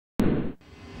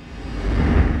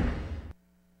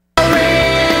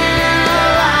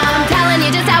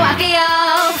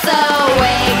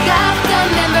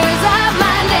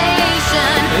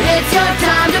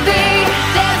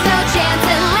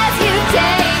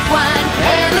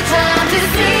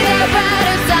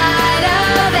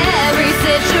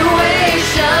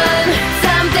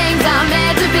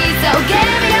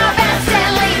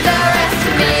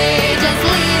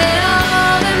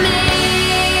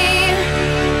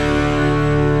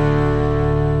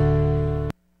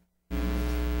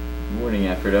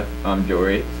Ephrata. I'm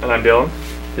Jory. And I'm Dylan.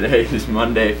 Today is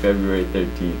Monday, February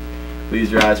 13th.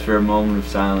 Please rise for a moment of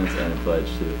silence and a pledge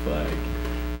to the flag.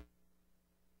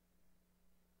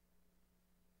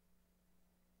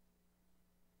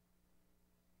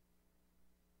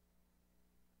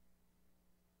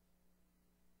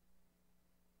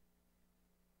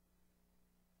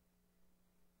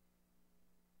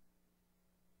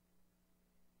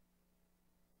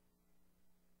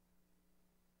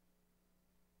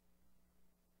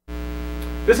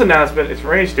 This announcement is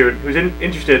for any student who is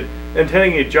interested in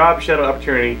attending a job shadow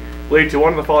opportunity related to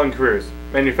one of the following careers: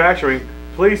 manufacturing,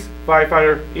 police,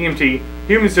 firefighter, EMT,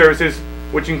 human services,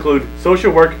 which include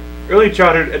social work, early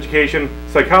childhood education,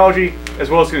 psychology, as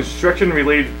well as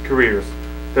construction-related careers.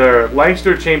 The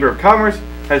Lancaster Chamber of Commerce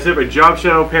has set up a job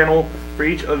shadow panel for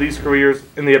each of these careers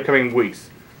in the upcoming weeks.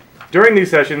 During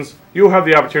these sessions, you will have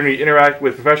the opportunity to interact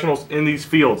with professionals in these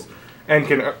fields and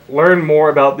can learn more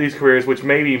about these careers, which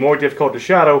may be more difficult to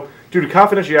shadow due to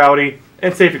confidentiality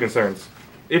and safety concerns.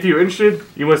 If you're interested,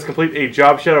 you must complete a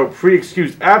job shadow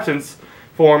pre-excused absence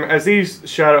form, as these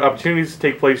shadow opportunities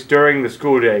take place during the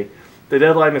school day. The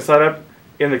deadline to sign up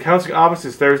in the counseling office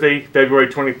is Thursday, February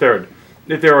 23rd.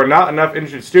 If there are not enough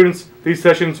interested students, these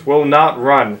sessions will not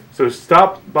run, so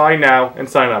stop by now and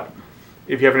sign up.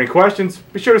 If you have any questions,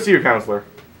 be sure to see your counselor.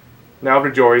 Now over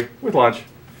to Jory with lunch.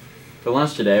 For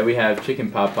lunch today, we have chicken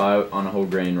pot pie on a whole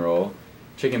grain roll,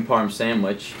 chicken parm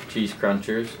sandwich, cheese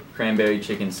crunchers, cranberry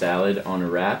chicken salad on a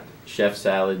wrap, chef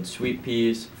salad, sweet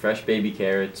peas, fresh baby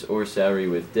carrots or celery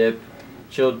with dip,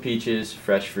 chilled peaches,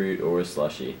 fresh fruit, or a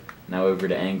slushie. Now over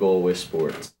to Angle with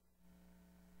sports.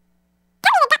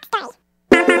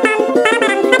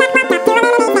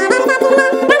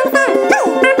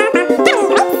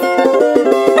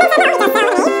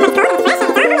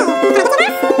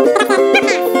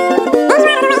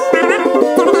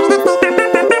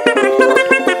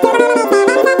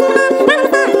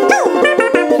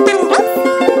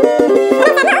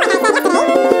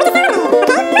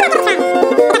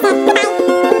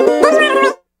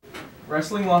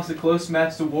 Wrestling lost a close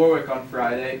match to Warwick on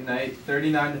Friday night,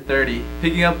 39-30.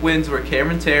 Picking up wins were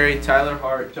Cameron Terry, Tyler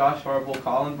Hart, Josh Harble,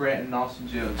 Colin Brandt, and Austin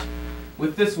Jones.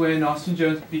 With this win, Austin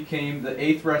Jones became the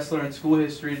 8th wrestler in school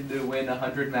history to win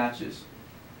 100 matches.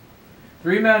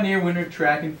 3 Mountaineer winter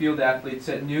track and field athletes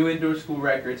set new indoor school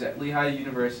records at Lehigh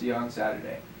University on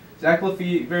Saturday. Zach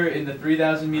Lefevre in the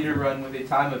 3,000-meter run with a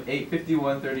time of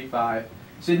 8:51.35,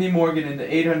 Sydney Morgan in the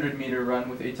 800-meter run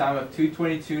with a time of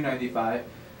 2:22.95,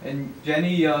 and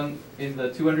Jenny Young in the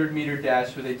 200-meter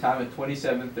dash with a time of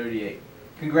 27:38.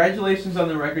 Congratulations on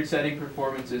the record-setting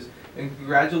performances, and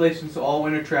congratulations to all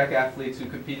winter track athletes who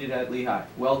competed at Lehigh.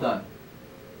 Well done.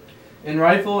 In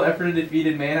rifle, Ephrata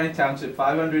defeated Manheim Township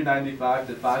 595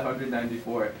 to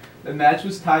 594. The match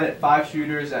was tied at 5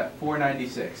 shooters at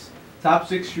 496. Top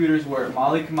 6 shooters were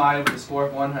Molly Kamai with a score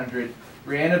of 100,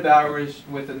 Brianna Bowers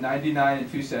with a 99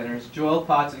 and 2 centers, Joel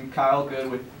Potts and Kyle Good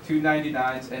with 2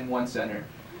 99s and 1 center,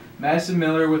 Madison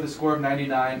Miller with a score of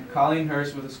 99, Colleen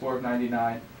Hurst with a score of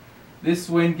 99. This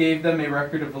win gave them a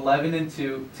record of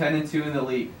 11-2, 10-2 in the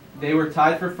league. They were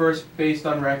tied for first based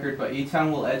on record, but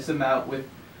E-Town will edge them out with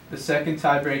the second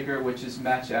tiebreaker, which is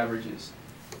match averages.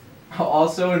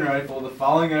 Also in rifle, the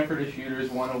following Ephrata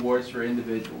shooters won awards for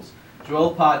individuals.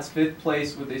 Joel Potts, 5th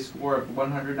place with a score of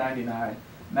 199.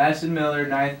 Madison Miller,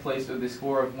 9th place with a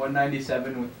score of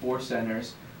 197 with 4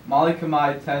 centers. Molly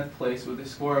Kamai, 10th place with a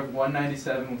score of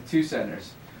 197 with 2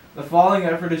 centers. The following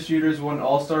Ephrata shooters won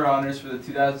All-Star honors for the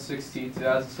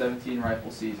 2016-2017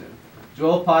 rifle season.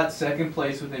 Joel Potts, 2nd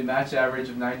place with a match average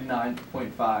of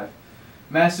 99.5.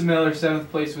 Madison Miller,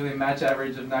 7th place with a match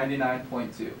average of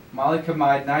 99.2. Molly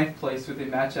Kamai, 9th place with a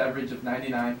match average of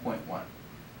 99.1.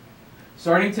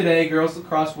 Starting today, girls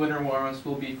lacrosse winter warm-ups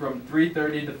will be from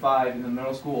 3:30 to 5 in the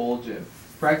middle school old gym.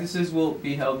 Practices will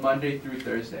be held Monday through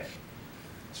Thursday.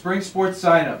 Spring sports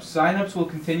sign-ups. Sign-ups will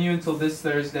continue until this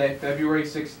Thursday, February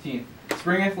 16th.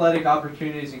 Spring athletic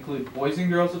opportunities include boys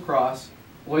and girls lacrosse,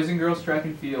 boys and girls track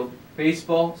and field,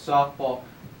 baseball, softball,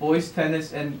 boys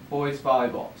tennis, and boys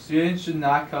volleyball. Students should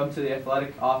not come to the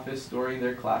athletic office during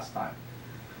their class time.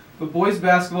 The boys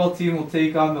basketball team will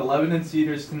take on the Lebanon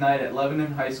Cedars tonight at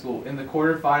Lebanon High School in the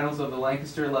quarterfinals of the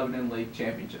Lancaster-Lebanon League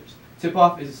Championships.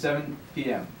 Tip-off is 7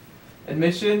 p.m.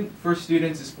 Admission for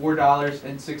students is $4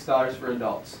 and $6 for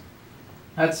adults.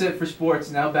 That's it for sports.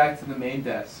 Now back to the main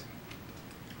desk.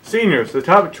 Seniors, the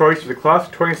top choice for the class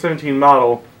of 2017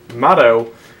 motto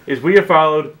is "We have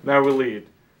followed, now we lead."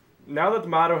 Now that the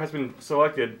motto has been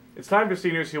selected, it's time for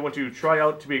seniors who want to try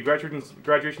out to be a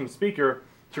graduation speaker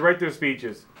to write their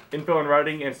speeches. Info on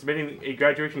writing and submitting a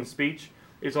graduation speech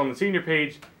is on the senior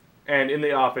page and in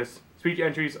the office, Speech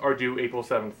entries are due April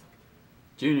 7th.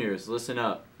 Juniors, listen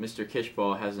up. Mr.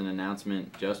 Kishball has an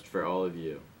announcement just for all of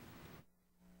you.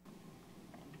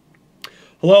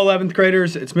 Hello, 11th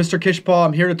graders. It's Mr. Kishball.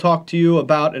 I'm here to talk to you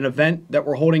about an event that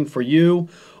we're holding for you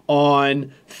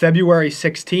on February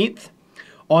 16th.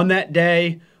 On that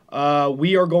day,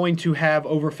 we are going to have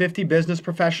over 50 business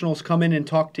professionals come in and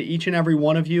talk to each and every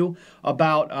one of you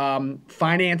about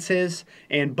finances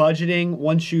and budgeting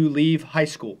once you leave high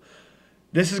school.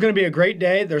 This is going to be a great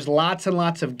day. There's lots and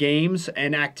lots of games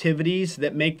and activities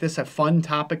that make this a fun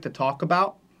topic to talk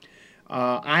about.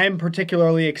 I am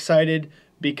particularly excited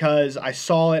because I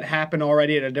saw it happen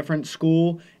already at a different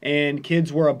school and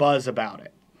kids were abuzz about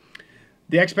it.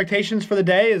 The expectations for the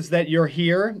day is that you're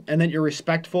here and that you're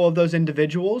respectful of those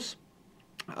individuals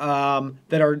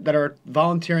that are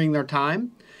volunteering their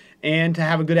time and to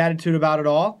have a good attitude about it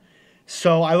all.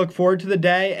 So I look forward to the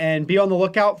day, and be on the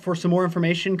lookout for some more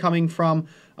information coming from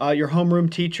your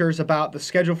homeroom teachers about the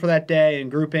schedule for that day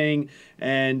and grouping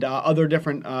and other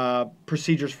different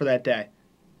procedures for that day.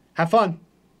 Have fun.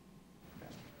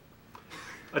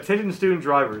 Attention student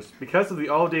drivers, because of the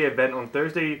all-day event on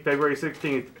Thursday, February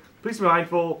 16th, please be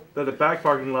mindful that the back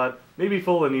parking lot may be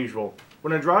fuller than usual.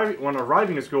 When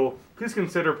arriving to school, please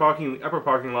consider parking in the upper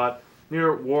parking lot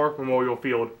near War Memorial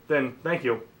Field. Then, thank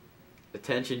you.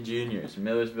 Attention juniors,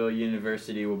 Millersville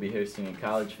University will be hosting a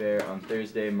college fair on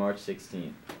Thursday, March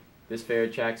 16th. This fair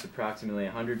attracts approximately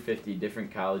 150 different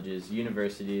colleges,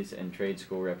 universities, and trade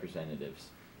school representatives.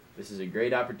 This is a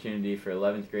great opportunity for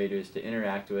 11th graders to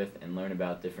interact with and learn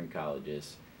about different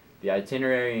colleges. The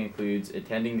itinerary includes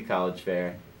attending the college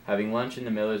fair, having lunch in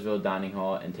the Millersville Dining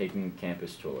Hall, and taking a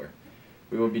campus tour.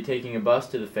 We will be taking a bus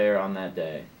to the fair on that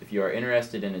day. If you are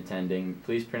interested in attending,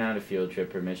 please print out a field trip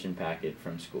permission packet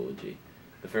from Schoology.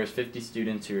 The first 50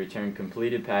 students who return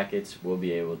completed packets will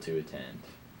be able to attend.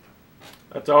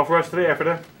 That's all for us today,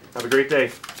 Ephrata. Have a great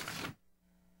day.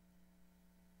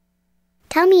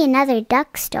 Tell me another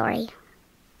duck story.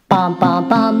 Bum bum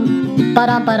bum,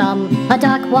 ba-dum ba-dum. A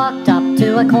duck walked up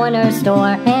to a corner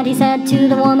store, and he said to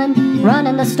the woman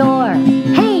running the store,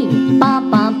 "Hey, bum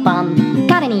bum bum,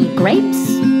 got any grapes?"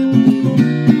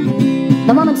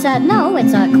 The woman said, "No,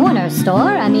 it's a corner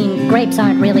store. I mean, grapes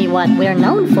aren't really what we're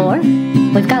known for.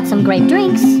 We've got some grape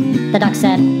drinks." The duck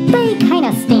said, "They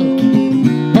kinda stink."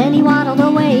 Then he waddled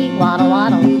away, waddle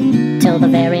waddle, till the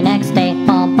very next day,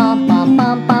 bum bum bum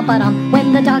bum bum ba-dum.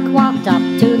 When the duck walked up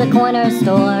to the corner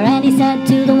store, and he said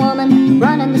to the woman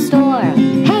running the store,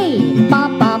 "Hey,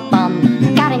 bum bum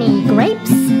bum, got any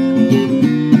grapes?"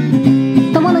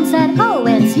 The woman said, "Oh,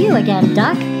 it's you again,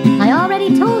 duck. I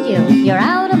already told you, you're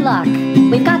out of luck.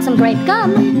 We've got some grape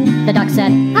gum." The duck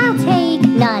said, "I'll take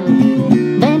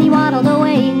none." Then he waddled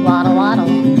away, waddle waddle.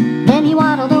 Then he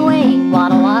waddled away,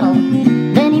 waddle waddle.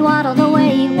 Then he waddled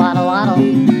away, waddle waddle,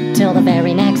 till the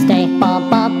very next day, bum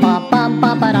bum bum bum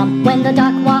bum ba-dum. When the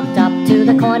duck walked up to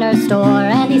the corner store,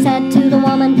 and he said to the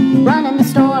woman running the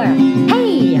store,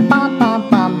 "Hey, bum bum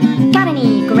bum, got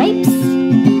any grapes?"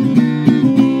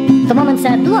 The woman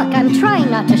said, "Look, I'm trying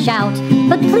not to shout,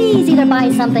 but please either buy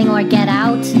something or get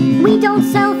out. We don't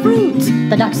sell fruit."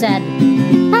 The duck said,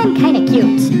 "I'm kinda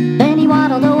cute." Then he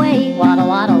waddled away, waddle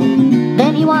waddle.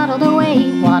 Then he waddled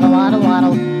away, waddle waddle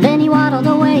waddle. Then he waddled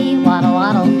away, waddle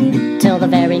waddle, till the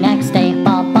very next day,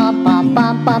 bum bum bum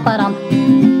bum bum ba-dum.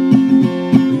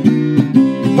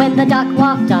 When the duck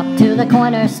walked up to the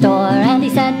corner store, and he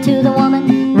said to the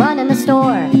woman running the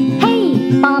store,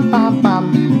 "Hey, bum bum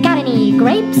bum, got any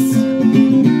grapes?"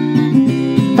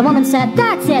 The woman said,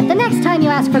 "That's it. The next time you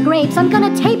ask for grapes, I'm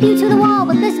gonna tape you to the wall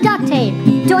with this duct tape.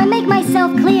 Do I make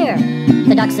myself clear?"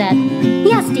 The duck said,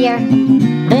 "Yes, dear."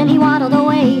 Then he waddled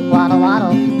away, waddle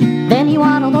waddle. Then he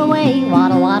waddled away,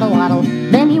 waddle waddle waddle.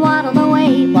 Then he waddled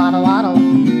away, waddle waddle,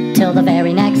 till the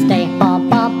very next day, bum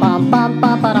bum bum bum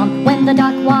bum ba-dum. When the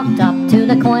duck walked up to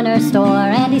the corner store,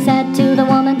 and he said to the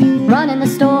woman running the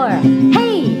store,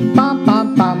 "Hey, bum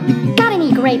bum bum, got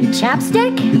any grape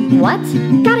chapstick?" "What?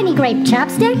 Got any grape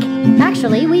chapstick?"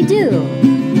 "Actually, we do.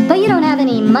 But you don't have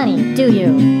any money, do you?"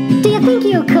 "Do you think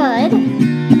you could?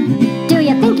 Do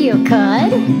you think you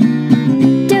could?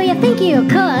 Do you think you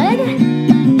could?"